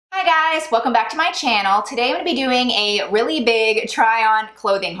Hi guys, welcome back to my channel. Today I'm going to be doing a really big try-on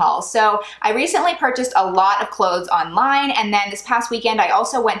clothing haul. So I recently purchased a lot of clothes online, and then this past weekend I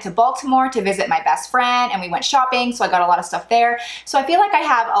also went to Baltimore to visit my best friend and we went shopping, so I got a lot of stuff there. So I feel like I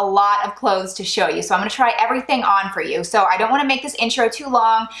have a lot of clothes to show you, so I'm going to try everything on for you. So I don't want to make this intro too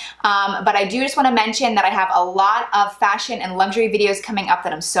long, but I do just want to mention that I have a lot of fashion and luxury videos coming up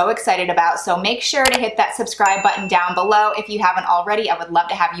that I'm so excited about. So make sure to hit that subscribe button down below if you haven't already. I would love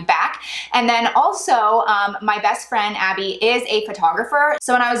to have you back. And then also, my best friend Abby is a photographer.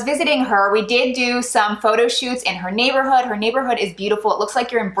 So when I was visiting her, we did do some photo shoots in her neighborhood. Her neighborhood is beautiful. It looks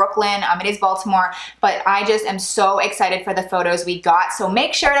like you're in Brooklyn. It is Baltimore, but I just am so excited for the photos we got. So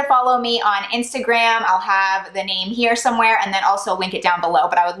make sure to follow me on Instagram. I'll have the name here somewhere and then also link it down below.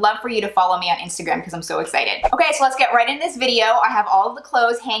 But I would love for you to follow me on Instagram because I'm so excited. Okay, so let's get right in this video. I have all of the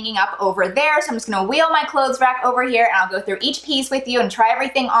clothes hanging up over there. So I'm just gonna wheel my clothes rack over here and I'll go through each piece with you and try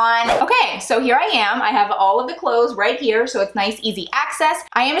everything on. Okay, so here I am. I have all of the clothes right here, so it's nice, easy access.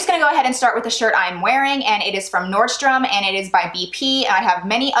 I am just gonna go ahead and start with the shirt I'm wearing, and it is from Nordstrom, and it is by BP. I have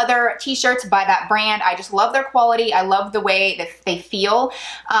many other t-shirts by that brand. I just love their quality. I love the way that they feel,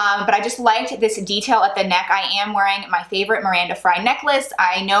 but I just liked this detail at the neck. I am wearing my favorite Miranda Fry necklace.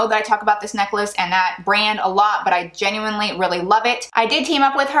 I know that I talk about this necklace and that brand a lot, but I genuinely really love it. I did team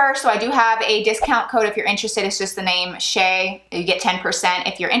up with her, so I do have a discount code if you're interested. It's just the name Shea. You get 10%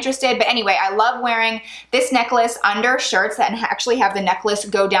 if you're interested. But anyway, I love wearing this necklace under shirts that actually have the necklace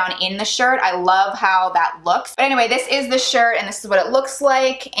go down in the shirt. I love how that looks. But anyway, this is the shirt and this is what it looks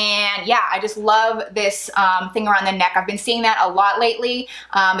like. And yeah, I just love this thing around the neck. I've been seeing that a lot lately,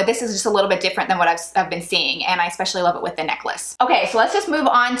 but this is just a little bit different than what I've been seeing, and I especially love it with the necklace. Okay, so let's just move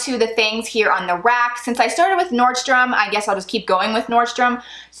on to the things here on the rack. Since I started with Nordstrom, I guess I'll just keep going with Nordstrom.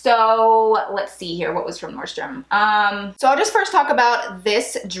 So let's see here, what was from Nordstrom? So I'll just first talk about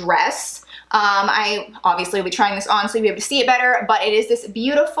this dress. I obviously will be trying this on so you'll be able to see it better, but it is this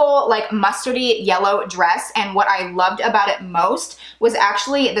beautiful like mustardy yellow dress, and what I loved about it most was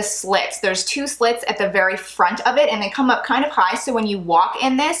actually the slits. There's two slits at the very front of it and they come up kind of high, so when you walk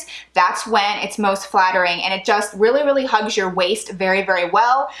in this, that's when it's most flattering, and it just really hugs your waist very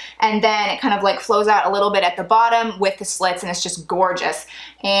well, and then it kind of like flows out a little bit at the bottom with the slits, and it's just gorgeous.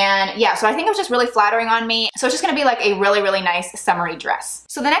 And yeah, so I think it was just really flattering on me. So it's just gonna be like a really nice summery dress.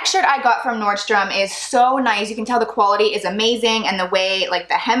 So the next shirt I got from Nordstrom is so nice. You can tell the quality is amazing and the way like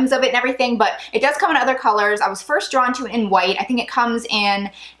the hems of it and everything, but it does come in other colors. I was first drawn to it in white. I think it comes in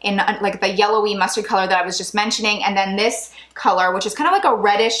like the yellowy mustard color that I was just mentioning, and then this color, which is kind of like a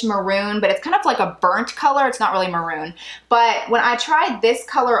reddish maroon, but it's kind of like a burnt color. It's not really maroon. But when I tried this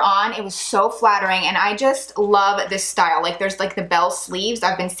color on, it was so flattering, and I just love this style. Like there's like the bell sleeves.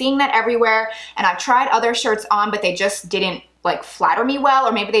 I've been seeing that everywhere, and I've tried other shirts on, but they just didn't like flatter me well,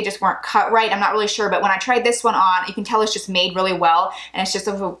 or maybe they just weren't cut right. I'm not really sure, but when I tried this one on, you can tell it's just made really well, and it's just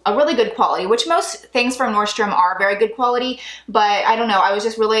of a really good quality, which most things from Nordstrom are very good quality, but I don't know, I was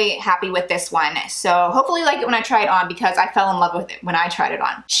just really happy with this one. So hopefully you like it when I try it on, because I fell in love with it when I tried it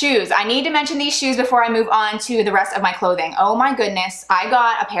on. Shoes. I need to mention these shoes before I move on to the rest of my clothing. Oh my goodness, I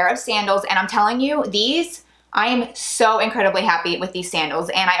got a pair of sandals, and I'm telling you, these, I am so incredibly happy with these sandals,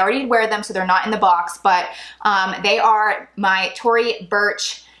 and I already wear them, so they're not in the box, but they are my Tory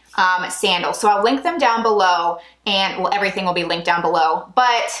Burch sandals. So I'll link them down below, and well, everything will be linked down below.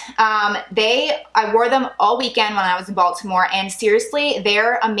 But I wore them all weekend when I was in Baltimore, and seriously,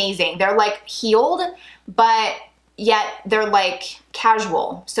 they're amazing. They're like heeled, but yet they're like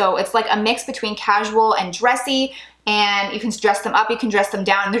casual. So it's like a mix between casual and dressy, and you can dress them up, you can dress them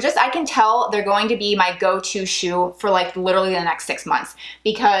down. They're just, I can tell they're going to be my go-to shoe for like literally the next 6 months,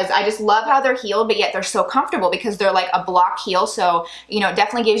 because I just love how they're heeled, but yet they're so comfortable because they're like a block heel. So, you know, it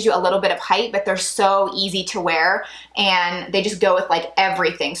definitely gives you a little bit of height, but they're so easy to wear, and they just go with like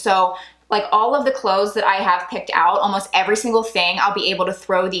everything. So like all of the clothes that I have picked out, almost every single thing, I'll be able to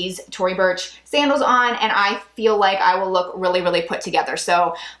throw these Tory Burch sandals on, and I feel like I will look really put together.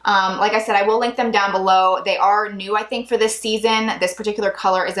 So like I said, I will link them down below. They are new, I think, for this season. This particular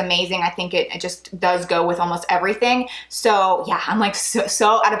color is amazing. I think it just does go with almost everything. So yeah, I'm like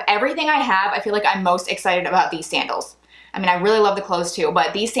so out of everything I have, I feel like I'm most excited about these sandals. I mean, I really love the clothes too,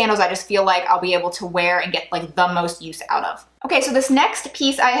 but these sandals I just feel like I'll be able to wear and get like the most use out of. Okay, so this next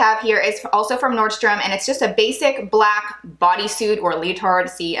piece I have here is also from Nordstrom, and it's just a basic black bodysuit or leotard,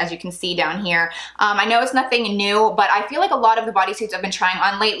 see, as you can see down here. I know it's nothing new, but I feel like a lot of the bodysuits I've been trying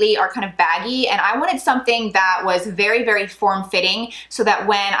on lately are kind of baggy, and I wanted something that was very, very form-fitting so that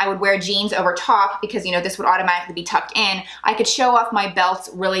when I would wear jeans over top, because you know this would automatically be tucked in, I could show off my belts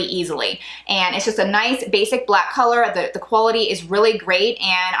really easily. And it's just a nice basic black color. The quality is really great,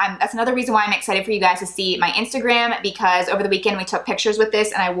 and that's another reason why I'm excited for you guys to see my Instagram, because over the weekend we took pictures with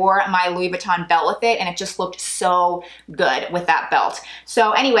this and I wore my Louis Vuitton belt with it, and it just looked so good with that belt.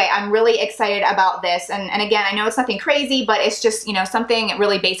 So anyway, I'm really excited about this, and again, I know it's nothing crazy, but it's just, you know, something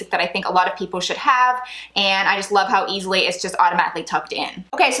really basic that I think a lot of people should have, and I just love how easily it's just automatically tucked in.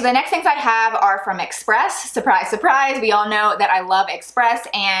 Okay, so the next things I have are from Express. Surprise, surprise, we all know that I love Express,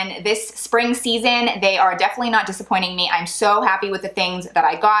 and this spring season, they are definitely not disappointing me. I'm so happy with the things that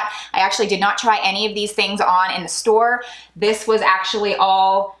I got. I actually did not try any of these things on in the store. This was actually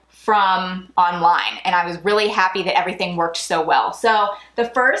all from online, and I was really happy that everything worked so well. So the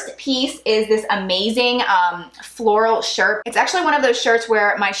first piece is this amazing floral shirt. It's actually one of those shirts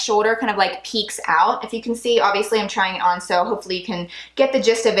where my shoulder kind of like peeks out. If you can see, obviously I'm trying it on, so hopefully you can get the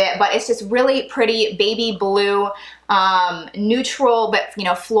gist of it, but it's just really pretty baby blue, neutral but you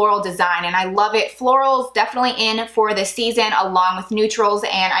know floral design, and I love it. Florals definitely in for this season along with neutrals,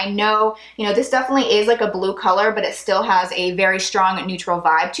 and I know you know this definitely is like a blue color, but it still has a very strong neutral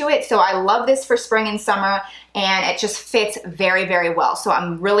vibe to it. So I love this for spring and summer, and it just fits very, very well. So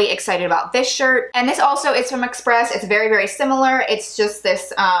I'm really excited about this shirt. And this also is from Express. It's very, very similar. It's just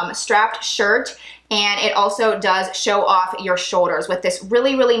this strapped shirt, and it also does show off your shoulders with this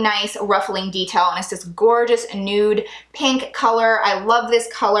really, really nice ruffling detail, and it's this gorgeous nude pink color. I love this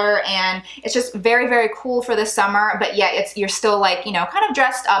color, and it's just very, very cool for the summer, but yet you're still like, you know, kind of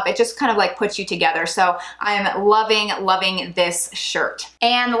dressed up. It just kind of like puts you together. So I'm loving, loving this shirt.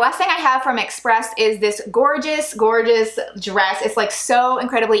 And the last thing I have from Express is this gorgeous, gorgeous dress. It's like so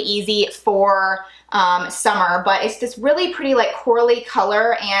incredibly easy for summer, but it's this really pretty like corally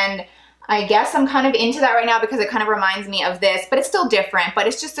color, and I guess I'm kind of into that right now because it kind of reminds me of this, but it's still different. But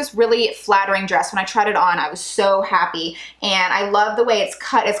it's just this really flattering dress. When I tried it on, I was so happy, and I love the way it's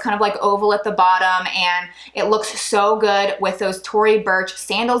cut. It's kind of like oval at the bottom, and it looks so good with those Tory Burch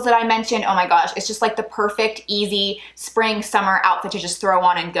sandals that I mentioned. Oh my gosh, it's just like the perfect, easy spring, summer outfit to just throw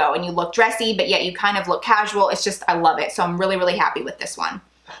on and go, and you look dressy, but yet you kind of look casual. It's just, I love it. So I'm really, really happy with this one.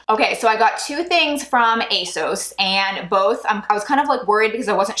 Okay, so I got two things from ASOS, and both, I was kind of like worried because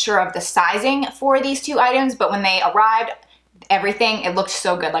I wasn't sure of the sizing for these two items, but when they arrived, everything, it looked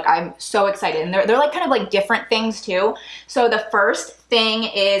so good. Like, I'm so excited, and they're like kind of like different things too. So the first thing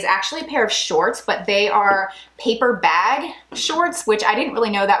is actually a pair of shorts, but they are paper bag shorts, which I didn't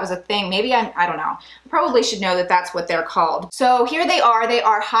really know that was a thing. Maybe I don't know. I probably should know that that's what they're called. So here they are. They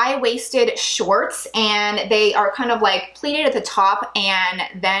are high-waisted shorts, and they are kind of like pleated at the top, and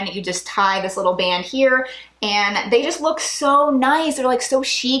then you just tie this little band here, and they just look so nice. They're like so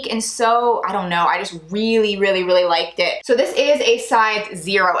chic and so, I don't know, I just really, really, really liked it. So this is a size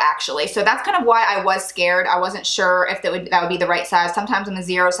 0 actually. So that's kind of why I was scared. I wasn't sure if that would be the right size. Sometimes I'm a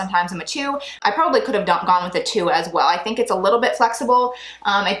 0, sometimes I'm a 2. I probably could have gone with a 2 as well. I think it's a little bit flexible.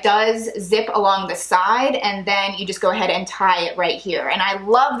 It does zip along the side, and then you just go ahead and tie it right here. And I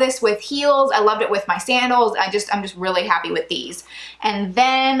love this with heels. I loved it with my sandals. I'm just really happy with these. And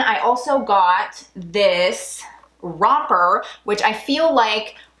then I also got this romper, which I feel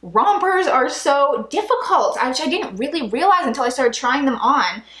like rompers are so difficult, which I didn't really realize until I started trying them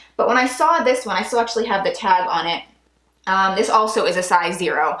on. But when I saw this one, I still actually have the tag on it. This also is a size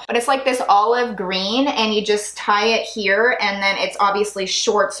 0, but it's like this olive green, and you just tie it here, and then it's obviously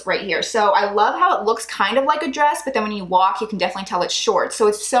shorts right here. So I love how it looks kind of like a dress, but then when you walk, you can definitely tell it's shorts. So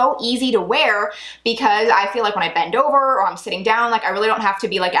it's so easy to wear because I feel like when I bend over or I'm sitting down, like I really don't have to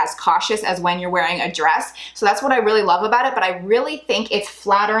be like as cautious as when you're wearing a dress. So that's what I really love about it, but I really think it's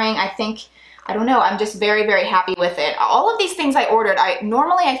flattering. I don't know, I'm just very, very happy with it. All of these things I ordered,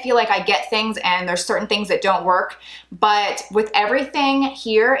 normally I feel like I get things and there's certain things that don't work, but with everything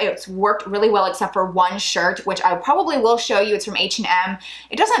here, it's worked really well except for one shirt, which I probably will show you. It's from H&M.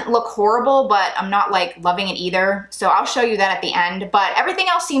 It doesn't look horrible, but I'm not like loving it either, so I'll show you that at the end, but everything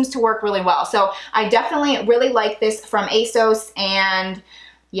else seems to work really well. So I definitely really like this from ASOS, and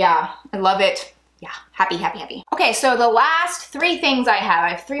yeah, I love it. Yeah, happy, happy, happy. Okay, so the last 3 things I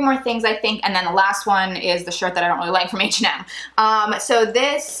have 3 more things I think, and then the last one is the shirt that I don't really like from H&M. So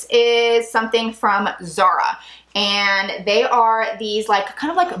this is something from Zara, and they are these like kind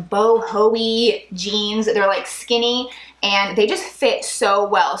of like boho-y jeans. They're like skinny, and they just fit so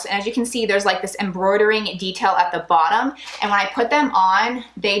well. So as you can see, there's like this embroidering detail at the bottom, and when I put them on,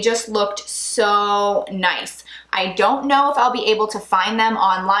 they just looked so nice. I don't know if I'll be able to find them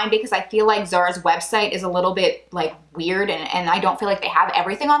online because I feel like Zara's website is a little bit like weird, and I don't feel like they have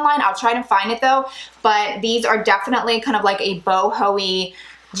everything online. I'll try to find it though, but these are definitely kind of like a boho-y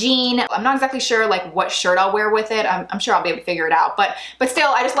jean. I'm not exactly sure like what shirt I'll wear with it. I'm sure I'll be able to figure it out, but still,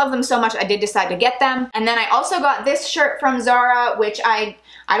 I just love them so much I did decide to get them. And then I also got this shirt from Zara, which I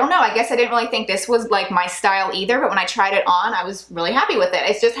don't know, I guess I didn't really think this was like my style either, but when I tried it on, I was really happy with it.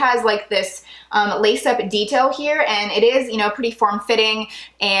 It just has like this lace-up detail here, and it is, you know, pretty form-fitting,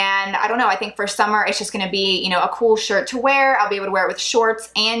 and I don't know, I think for summer it's just gonna be, you know, a cool shirt to wear. I'll be able to wear it with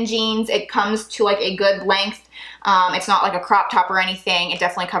shorts and jeans. It comes to like a good length. It's not like a crop top or anything. It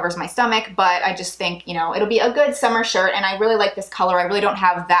definitely covers my stomach, but I just think, you know, it'll be a good summer shirt, and I really like this color. I really don't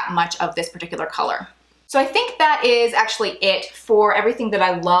have that much of this particular color. So I think that is actually it for everything that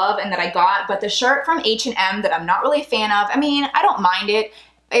I love and that I got, but the shirt from H&M that I'm not really a fan of, I mean, I don't mind it.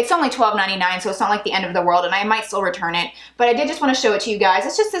 It's only $12.99, so it's not like the end of the world, and I might still return it, but I did just want to show it to you guys.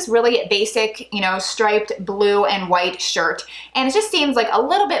 It's just this really basic, you know, striped blue and white shirt, and it just seems like a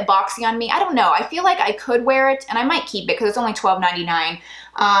little bit boxy on me. I don't know. I feel like I could wear it, and I might keep it because it's only $12.99.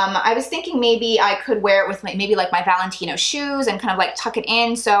 I was thinking maybe I could wear it with maybe like my Valentino shoes and kind of like tuck it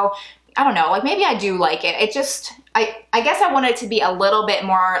in, so I don't know, like maybe I do like it. It just, I guess I wanted it to be a little bit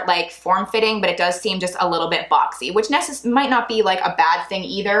more like form-fitting, but it does seem just a little bit boxy, which might not be like a bad thing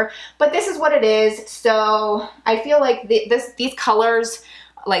either, but this is what it is. So I feel like these colors,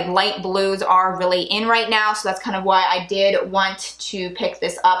 like light blues, are really in right now, so that's kind of why I did want to pick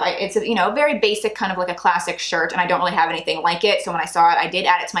this up. It's a, you know, very basic, kind of like a classic shirt, and I don't really have anything like it, so when I saw it, I did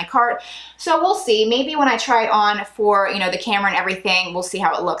add it to my cart. So we'll see. Maybe when I try it on for, you know, the camera and everything, we'll see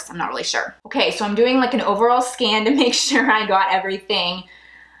how it looks. I'm not really sure. Okay, so I'm doing like an overall scan to make sure I got everything.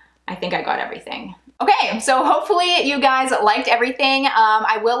 I think I got everything. Okay, so hopefully you guys liked everything.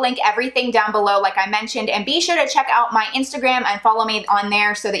 I will link everything down below like I mentioned, and be sure to check out my Instagram and follow me on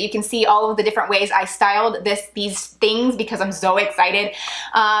there so that you can see all of the different ways I styled these things because I'm so excited.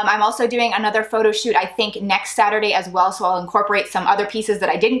 I'm also doing another photo shoot I think next Saturday as well, so I'll incorporate some other pieces that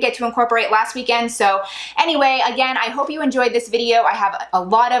I didn't get to incorporate last weekend. So anyway, again, I hope you enjoyed this video. I have a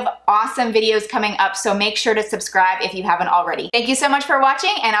lot of awesome videos coming up, so make sure to subscribe if you haven't already. Thank you so much for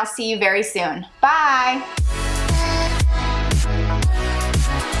watching, and I'll see you very soon. Bye!